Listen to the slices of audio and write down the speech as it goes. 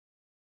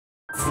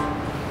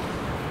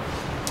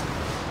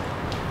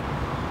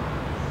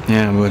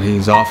Yeah, but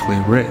he's awfully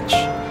rich.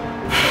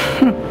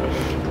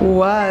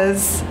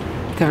 Was.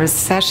 The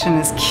recession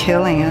is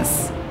killing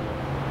us.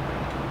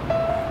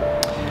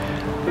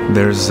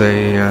 There's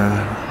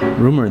a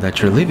rumor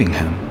that you're leaving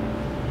him.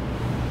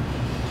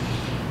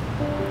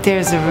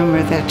 There's a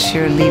rumor that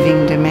you're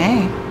leaving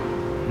DeMay.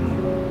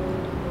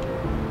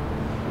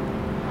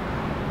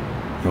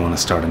 You want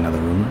to start another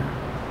rumor?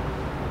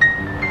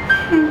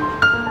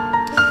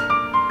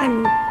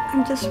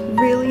 I'm just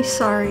really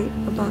sorry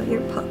about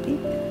your puppy,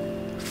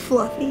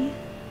 Fluffy.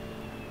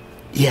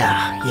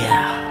 Yeah.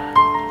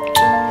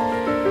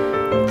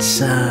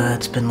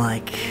 It's been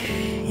like,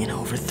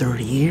 over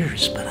 30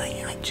 years, but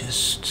I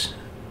just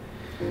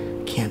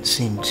can't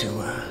seem to,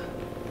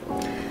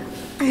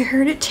 I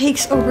heard it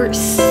takes over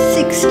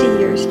 60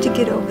 years to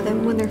get over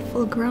them when they're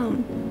full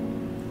grown.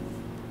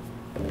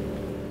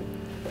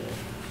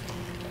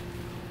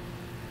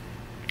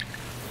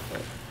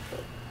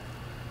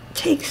 It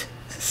takes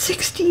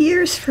 60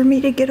 years for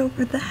me to get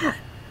over that.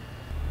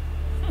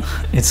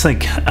 It's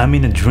like I'm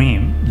in a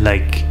dream,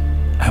 like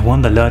I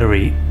won the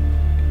lottery,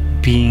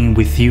 being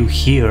with you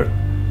here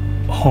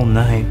all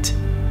night.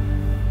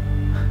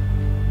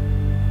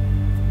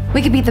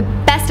 We could be the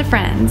best of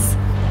friends.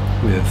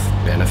 With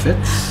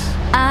benefits?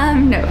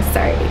 No,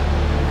 sorry.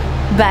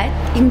 But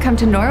you can come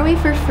to Norway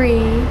for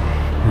free.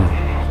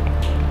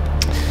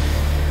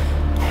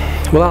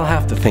 Well, I'll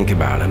have to think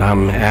about it.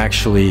 I'm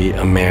actually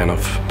a man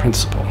of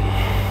principle.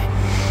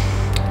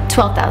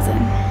 12,000.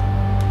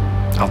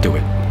 I'll do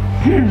it.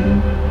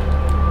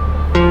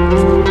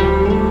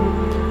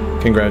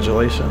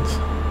 Congratulations.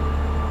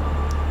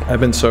 I've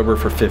been sober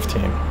for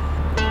 15.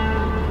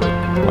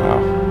 Wow.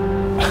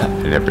 I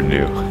never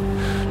knew.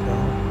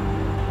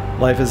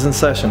 Life is in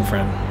session,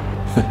 friend.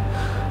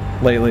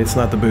 Lately, it's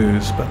not the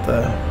booze, but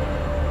the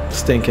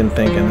stinking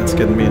thinking that's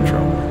getting me in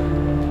trouble.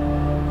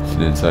 It's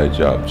an inside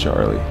job,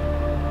 Charlie.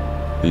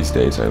 These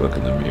days, I look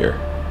in the mirror,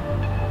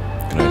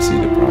 and I see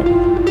the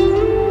problem.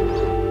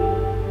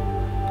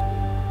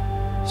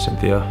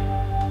 Cynthia,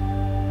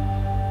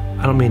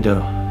 I don't mean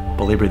to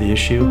belabor the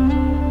issue,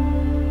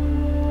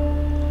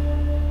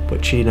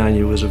 but cheating on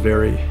you was a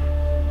very,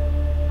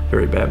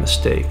 very bad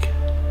mistake.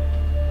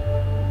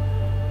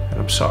 And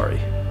I'm sorry.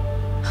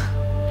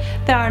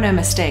 There are no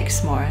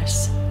mistakes,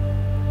 Morris.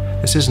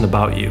 This isn't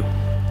about you.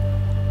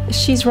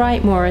 She's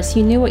right, Morris.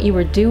 You knew what you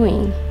were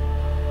doing.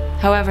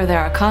 However, there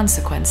are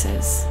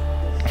consequences.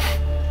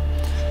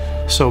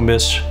 So,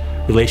 Miss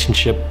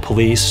Relationship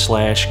Police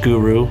 /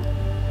 Guru,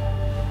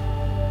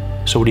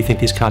 so what do you think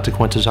these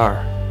consequences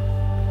are?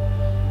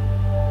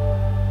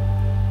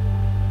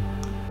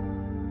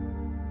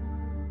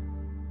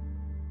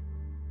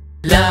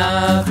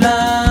 Love,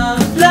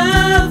 love,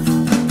 love.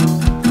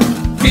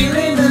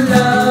 Feeling the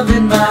love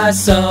in my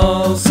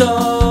soul,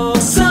 soul,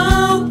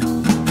 soul.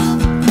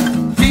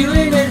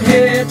 Feeling it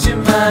here to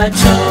my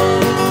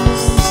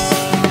toes.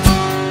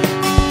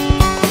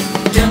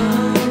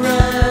 Don't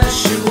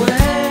rush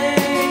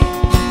away,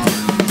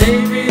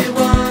 baby.